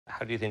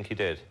How do you think he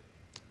did?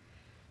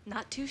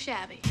 Not too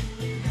shabby.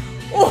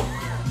 Oh,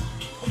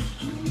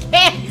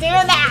 can't do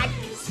that.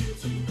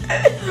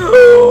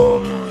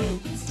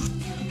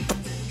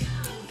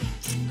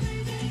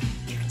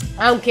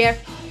 I don't care.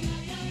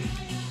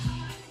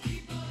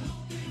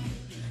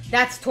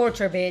 That's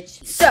torture,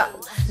 bitch. So,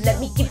 let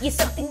me give you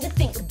something to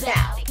think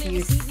about. You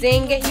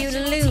sing it, you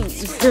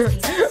lose.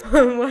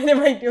 What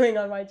am I doing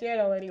on my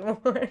channel anymore?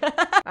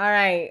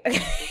 Alright. I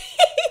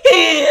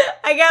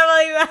can't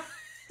believe that.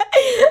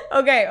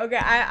 Okay,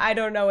 I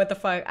don't know what the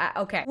fuck.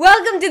 Okay.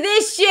 Welcome to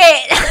this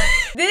shit!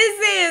 This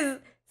is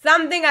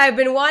something I've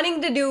been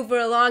wanting to do for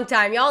a long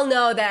time. Y'all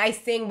know that I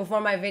sing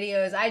before my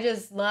videos. I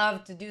just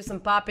love to do some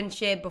poppin'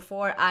 shit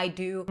before I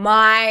do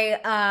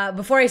my,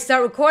 before I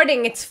start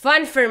recording. It's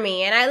fun for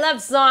me, and I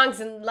love songs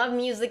and love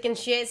music and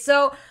shit,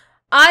 so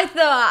I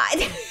thought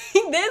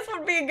this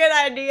would be a good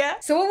idea.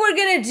 So what we're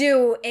gonna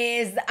do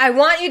is, I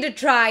want you to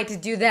try to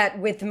do that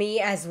with me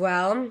as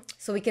well,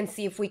 so we can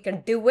see if we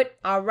can do it,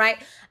 alright?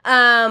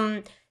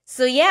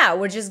 So yeah,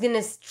 we're just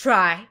gonna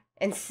try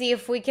and see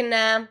if we can,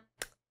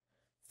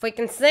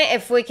 sing,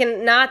 if we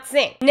can not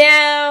sing.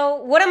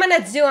 Now, what I'm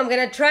gonna do, I'm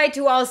gonna try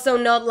to also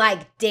not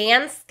like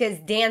dance, because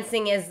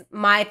dancing is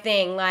my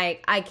thing.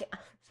 Like,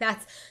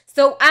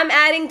 so I'm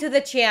adding to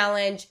the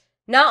challenge,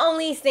 not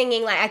only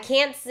singing, like I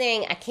can't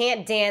sing, I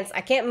can't dance,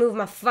 I can't move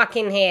my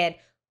fucking head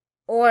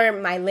or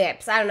my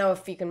lips. I don't know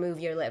if you can move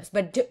your lips,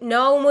 but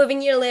no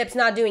moving your lips,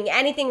 not doing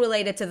anything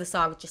related to the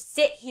song. Just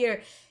sit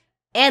here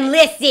and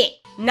listen.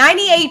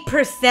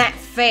 98%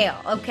 fail,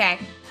 okay.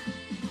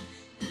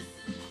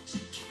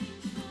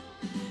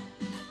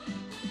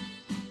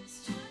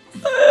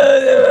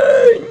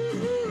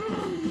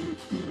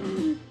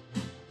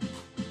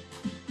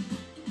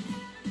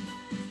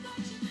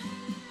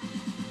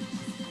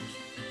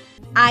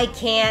 I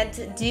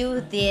can't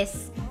do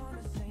this.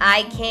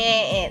 I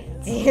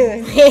can't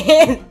do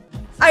this.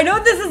 I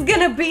know this is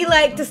gonna be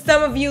like, to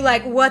some of you,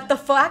 like, what the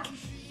fuck?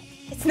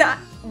 It's not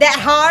that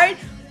hard,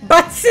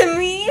 but to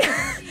me,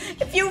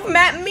 if you've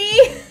met me,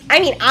 I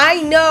mean,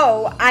 I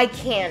know I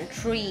can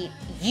treat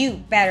you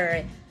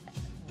better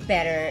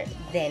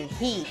than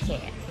he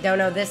can. Don't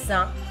know this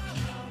song,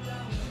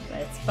 but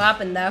it's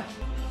poppin' though.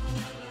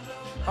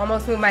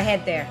 Almost moved my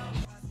head there.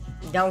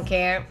 Don't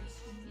care.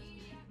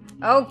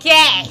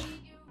 Okay.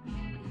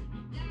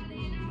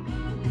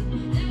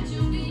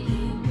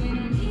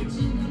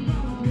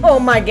 Oh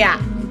my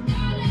god.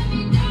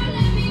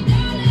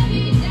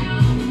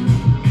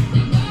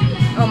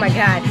 Oh my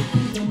god.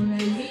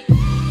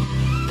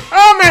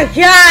 Oh my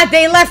god,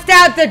 they left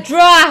out the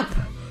drop.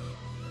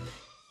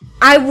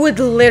 I would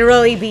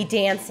literally be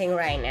dancing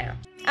right now.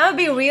 I'm gonna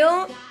be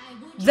real.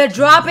 The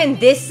drop in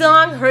this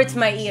song hurts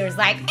my ears.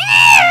 Like,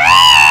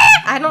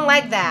 I don't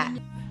like that.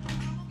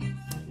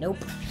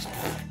 Nope.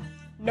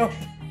 Nope.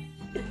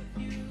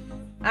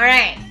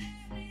 Alright.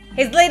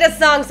 His latest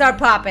songs are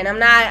popping. I'm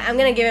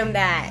gonna give him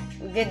that.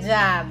 Good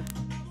job,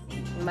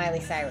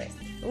 Miley Cyrus.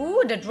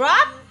 Ooh, the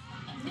drop?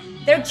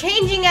 They're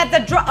changing at the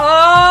drop.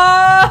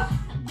 Oh!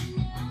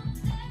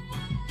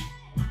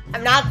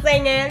 I'm not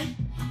singing.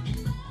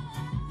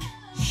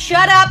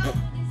 Shut up!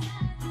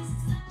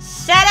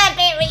 Shut up,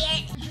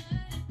 idiot!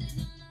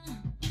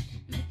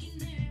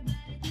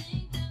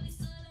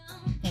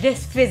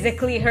 This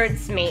physically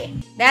hurts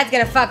me. That's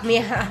gonna fuck me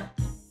up.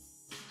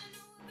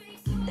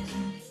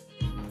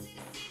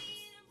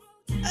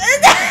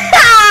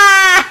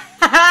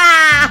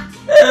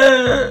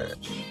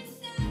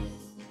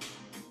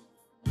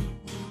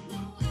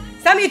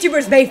 Some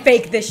YouTubers may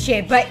fake this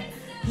shit, but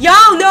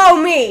y'all know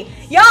me!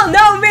 Y'all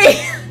know me!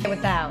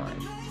 With that one.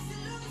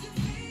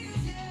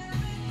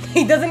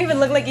 He doesn't even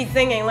look like he's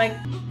singing, like...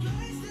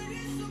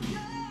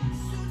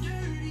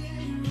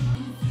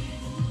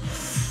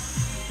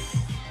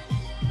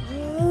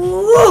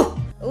 Woo!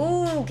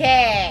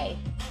 Okay.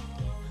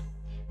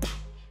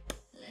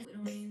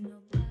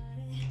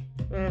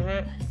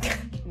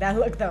 That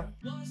look though.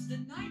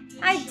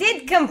 I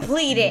did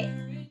complete it.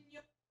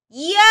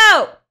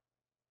 Yo!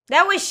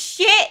 That was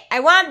shit.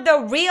 I want the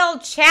real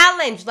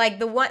challenge. Like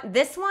the one,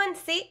 this one,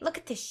 see? Look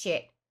at this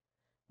shit.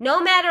 No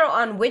matter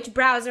on which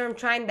browser I'm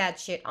trying that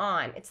shit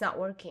on, it's not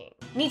working.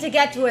 Need to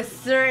get to a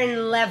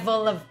certain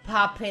level of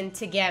poppin'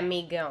 to get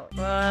me going.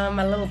 Oh,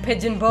 my little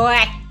pigeon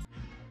boy.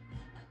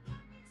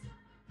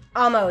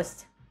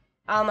 Almost.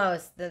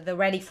 Almost. The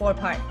ready for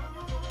part.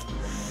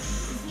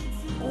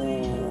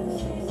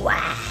 Ooh,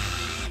 wow.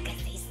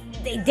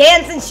 They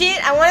dance and shit.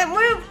 I want to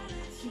move.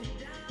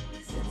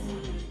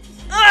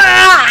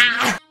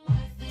 Ah!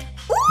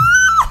 Ooh!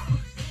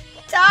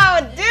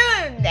 Don't do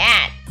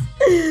that.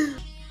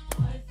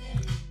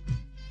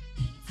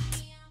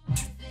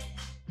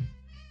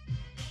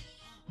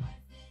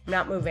 I'm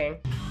not moving.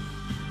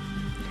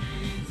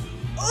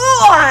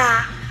 Ooh!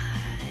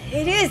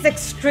 It is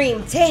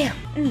extreme. Damn.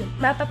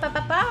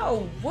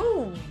 Woo!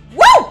 Woo!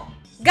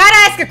 Gotta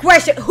ask a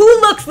question. Who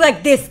looks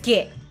like this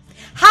kid?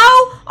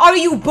 How are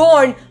you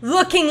born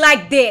looking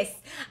like this?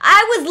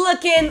 I was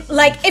looking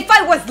like, if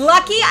I was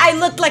lucky, I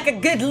looked like a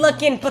good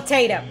looking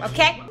potato,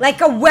 okay?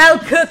 Like a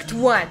well-cooked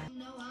one.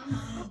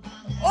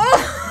 Oh!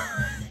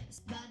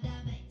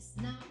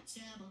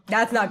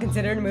 That's not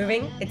considered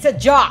moving. It's a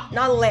jaw,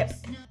 not a lip.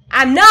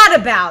 I'm not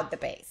about the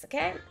bass,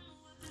 okay?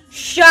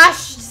 Shush,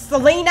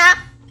 Selena.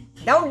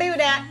 Don't do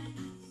that.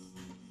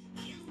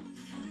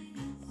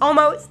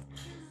 Almost.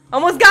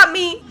 Almost got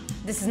me.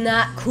 This is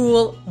not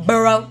cool,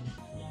 bro.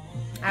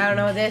 I don't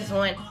know this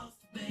one.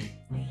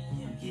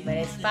 But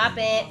it's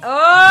popping.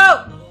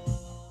 Oh!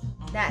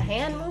 That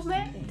hand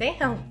movement?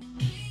 Damn.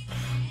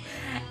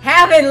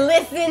 Haven't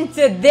listened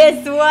to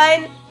this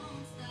one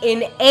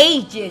in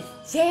ages.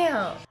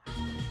 Damn.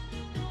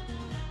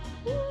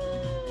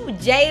 Ooh,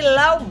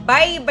 J-Lo,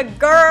 baby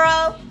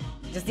girl.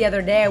 Just the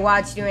other day I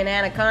watched you in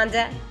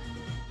Anaconda.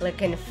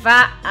 Looking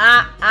fine.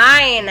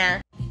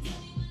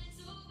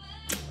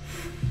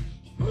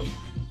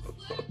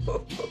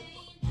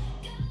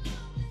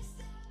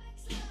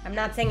 I'm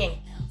not singing.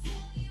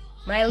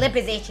 My lip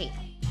is itchy.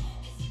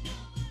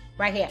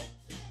 Right here.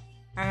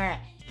 Alright.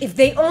 If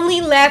they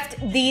only left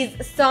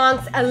these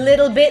songs a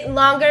little bit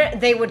longer,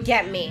 they would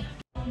get me.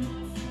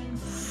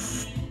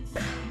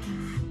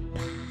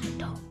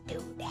 Don't do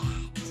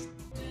that.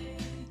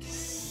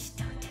 Shh,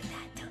 don't do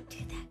that. Don't do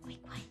that. Be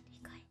quiet. Be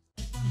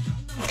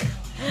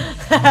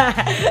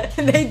quiet.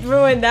 They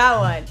ruined that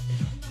one.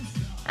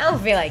 I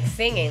don't feel like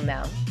singing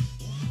though.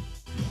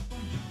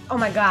 Oh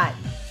my god.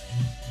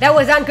 That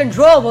was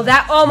uncontrollable.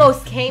 That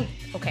almost came.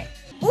 Okay.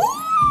 Ooh!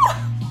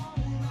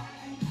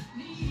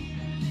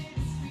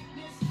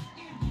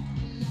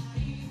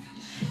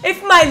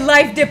 If my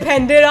life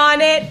depended on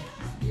it,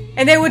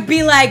 and they would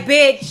be like,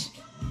 bitch,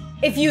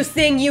 if you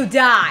sing, you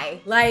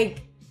die.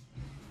 Like,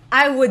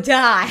 I would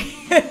die.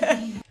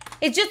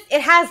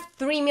 It has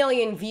 3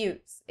 million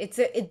views. It's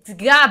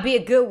gotta be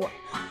a good one.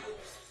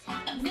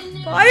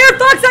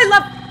 Firefox, I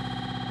love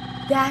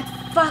that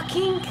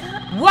fucking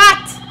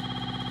what?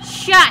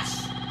 Shush.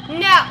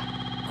 No.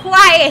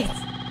 Quiet.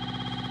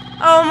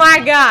 Oh my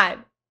god.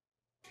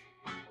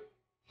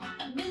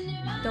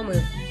 Don't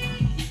move.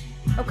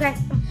 Okay.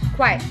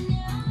 Quiet.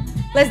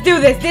 Let's do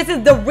this. This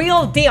is the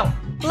real deal.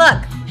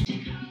 Look.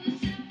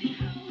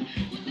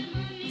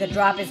 The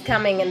drop is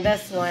coming in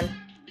this one.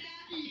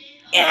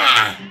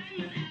 Yeah.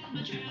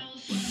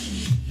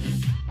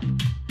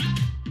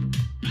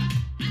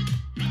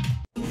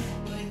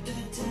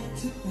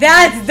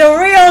 That's the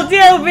real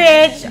deal,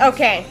 bitch.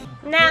 Okay.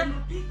 Nah.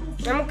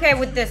 I'm okay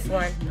with this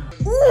one.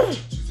 Ooh.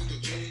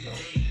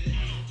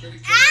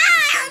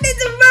 Ah, I need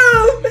to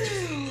move.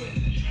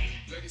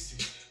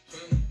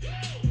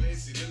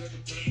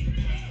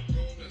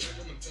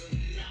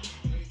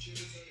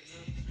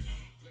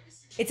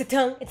 It's a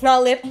tongue. It's not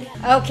a lip.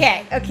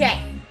 Okay,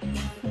 okay.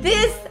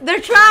 This, they're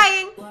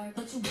trying.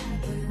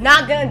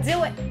 Not gonna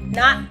do it.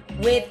 Not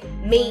with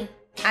me.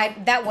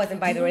 That wasn't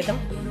by the rhythm.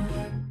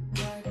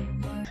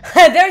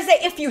 There's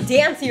a if you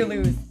dance, you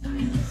lose.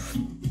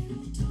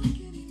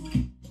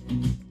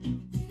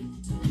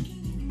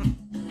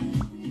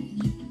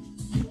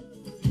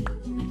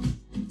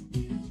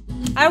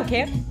 I don't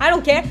care. I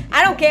don't care.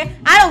 I don't care.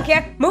 I don't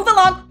care. Move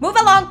along. Move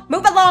along.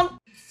 Move along.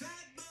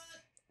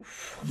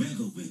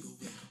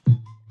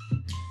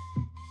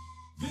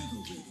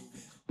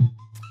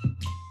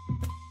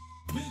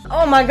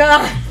 Oh my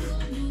god.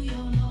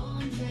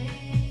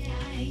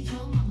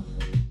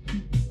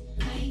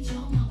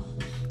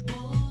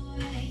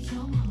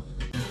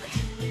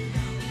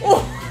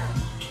 Ooh.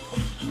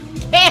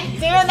 Can't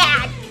do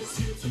that.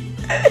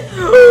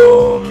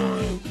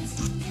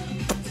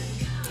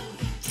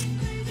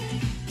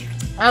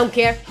 I don't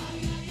care.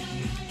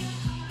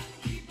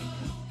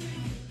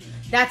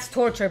 That's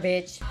torture,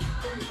 bitch.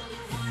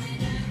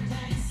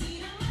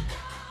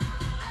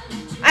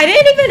 I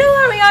didn't even know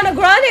Ariana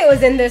Grande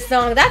was in this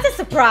song. That's a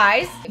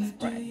surprise.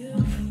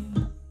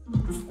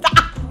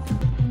 Stop.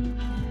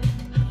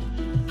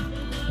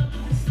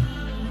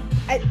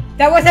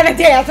 That wasn't a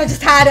dance. I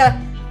just had a...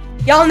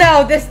 Y'all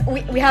know this.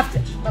 We have to...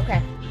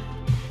 Okay.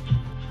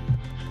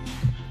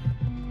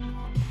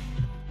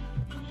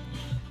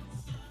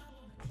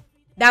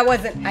 That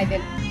wasn't... I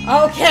didn't...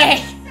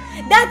 Okay.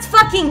 That's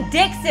fucking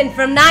Dixon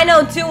from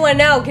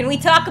 90210. Can we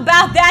talk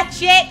about that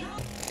shit?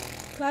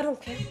 I don't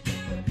care.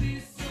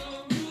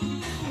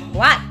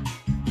 What?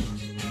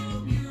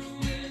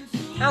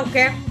 I don't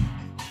care.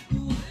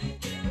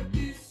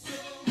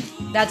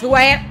 That's who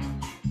I am.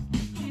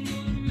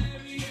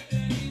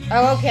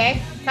 Oh,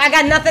 okay. I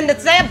got nothing to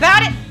say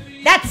about it.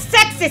 That's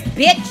sexist,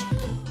 bitch.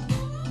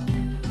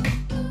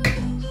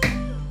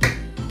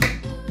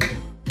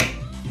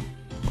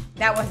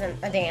 That wasn't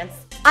a dance.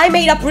 I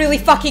made up really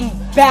fucking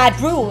bad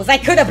rules. I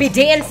could have been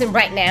dancing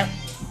right now.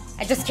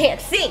 I just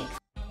can't sing.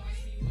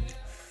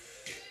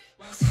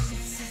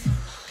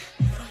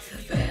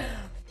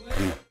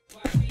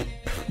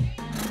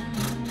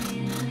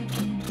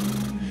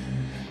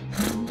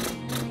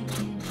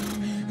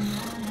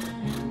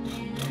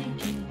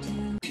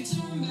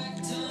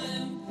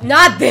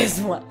 Not this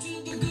one.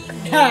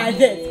 Not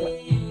this one.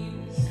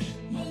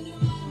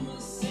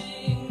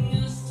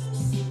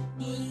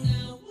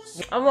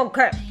 I'm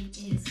okay.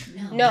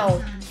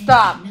 No.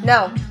 Stop.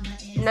 No.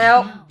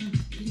 No.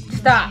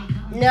 Stop.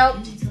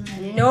 No.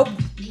 Nope.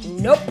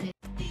 Nope.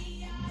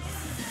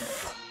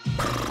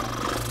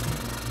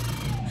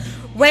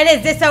 When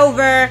is this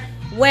over?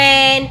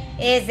 When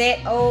is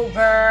it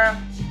over?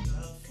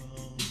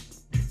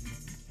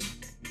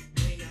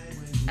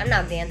 I'm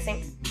not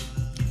dancing.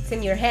 It's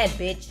in your head,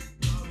 bitch.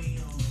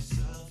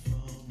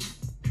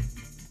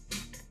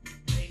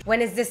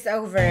 When is this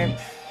over?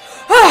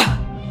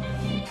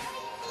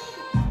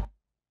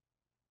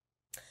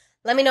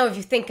 Let me know if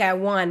you think I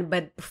won,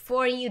 but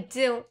before you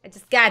do, I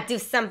just gotta do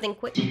something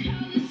quick.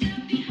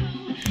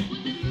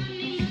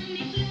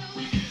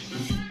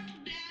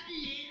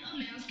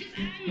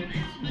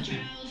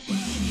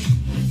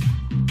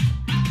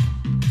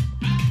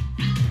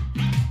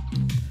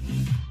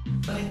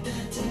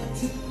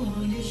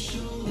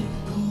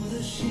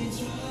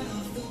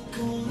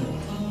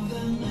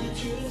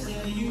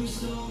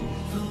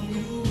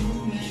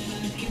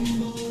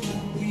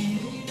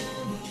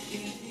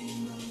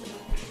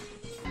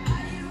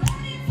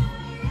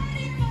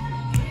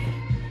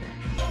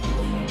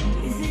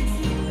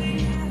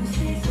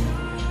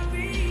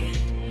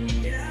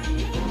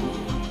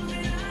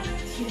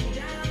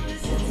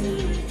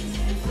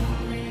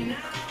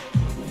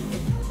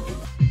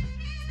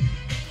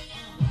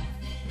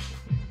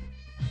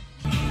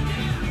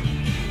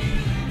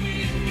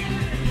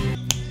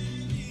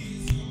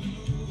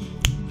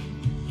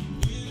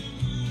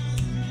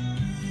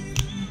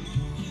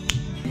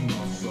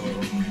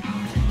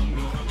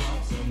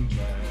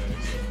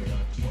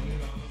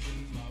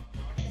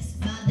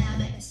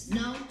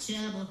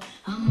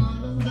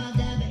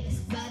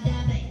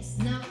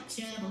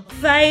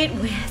 Fight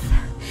with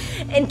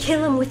and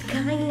kill him with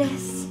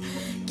kindness.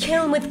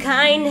 Kill him with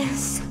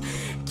kindness.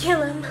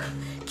 Kill him.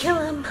 Kill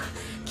him.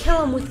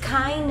 Kill him with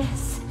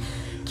kindness.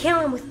 Kill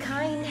him with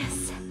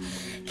kindness.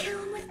 Kill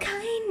him with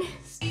kindness.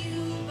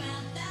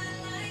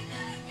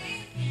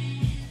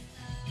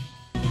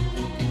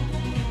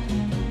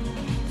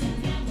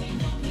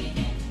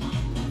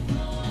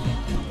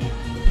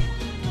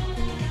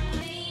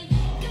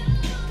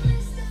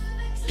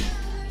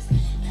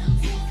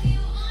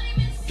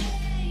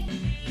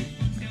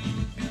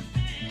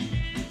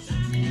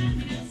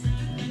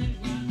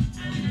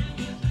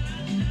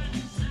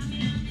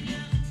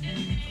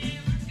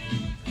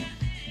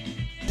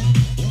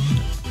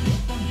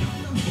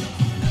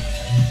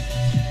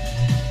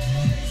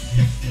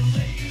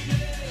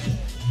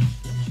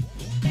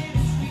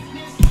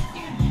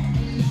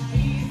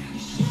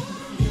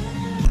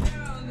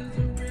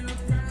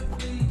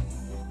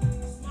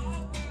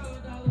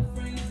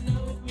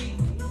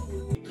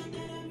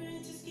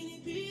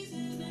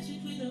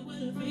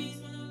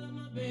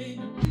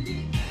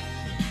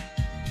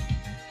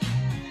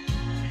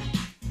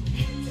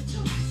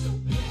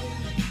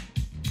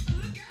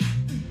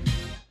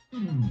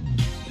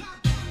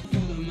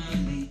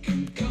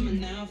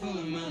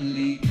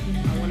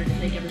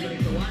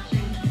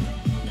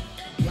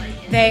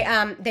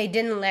 They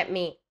didn't let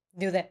me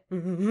do that.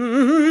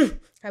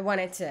 I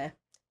wanted to.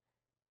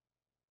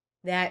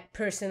 That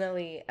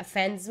personally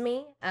offends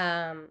me.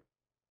 I'm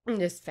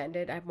just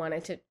offended. I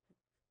wanted to.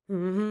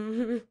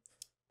 I'm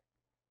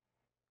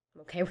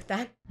okay with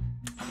that.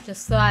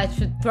 Just thought I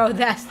should throw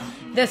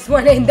this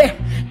one in there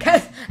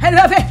because I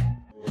love it.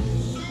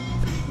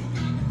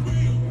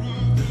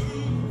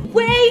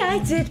 Way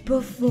I did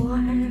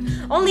before.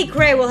 Only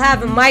Cray will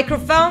have a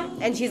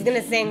microphone and she's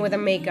gonna sing with a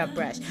makeup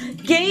brush.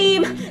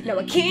 Game, now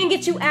I can't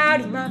get you out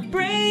of my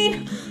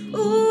brain.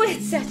 Ooh,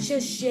 it's such a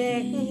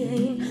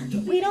shame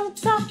that we don't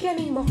talk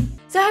anymore.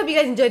 So I hope you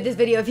guys enjoyed this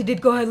video. If you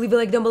did, go ahead, leave a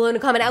like down below and a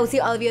comment. I will see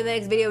all of you in the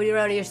next video. When you're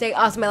around here, stay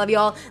awesome. I love you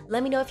all.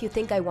 Let me know if you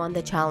think I won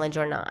the challenge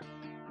or not.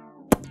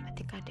 I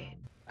think I did.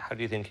 How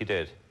do you think you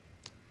did?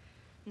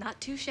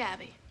 Not too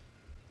shabby.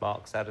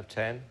 Marks out of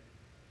 10?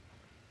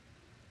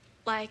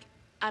 Like,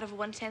 out of a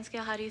 1 to 10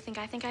 scale, how do you think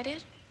I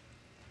did?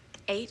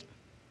 8.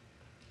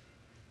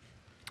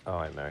 All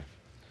right, Mary.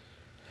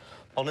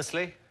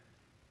 Honestly,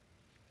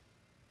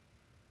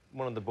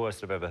 one of the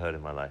worst I've ever heard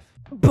in my life.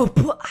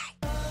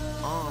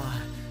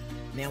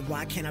 Man,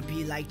 why can't I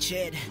be like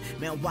Jid?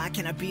 Man, why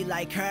can't I be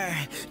like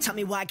her? Tell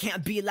me why can't I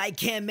be like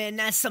him? Man,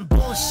 that's some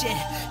bullshit.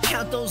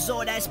 Count those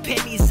old ass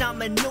pennies,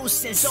 I'm a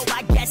nuisance. So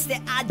I guess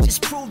that I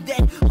just proved that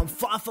I'm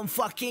far from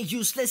fucking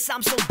useless.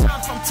 I'm so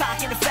dumb from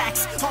talking the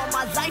facts. All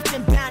my life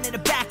been bound in the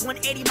back.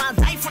 180 my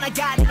life when I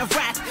got in a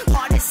rap.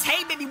 Hard as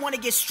hate, baby, wanna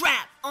get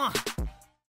strapped.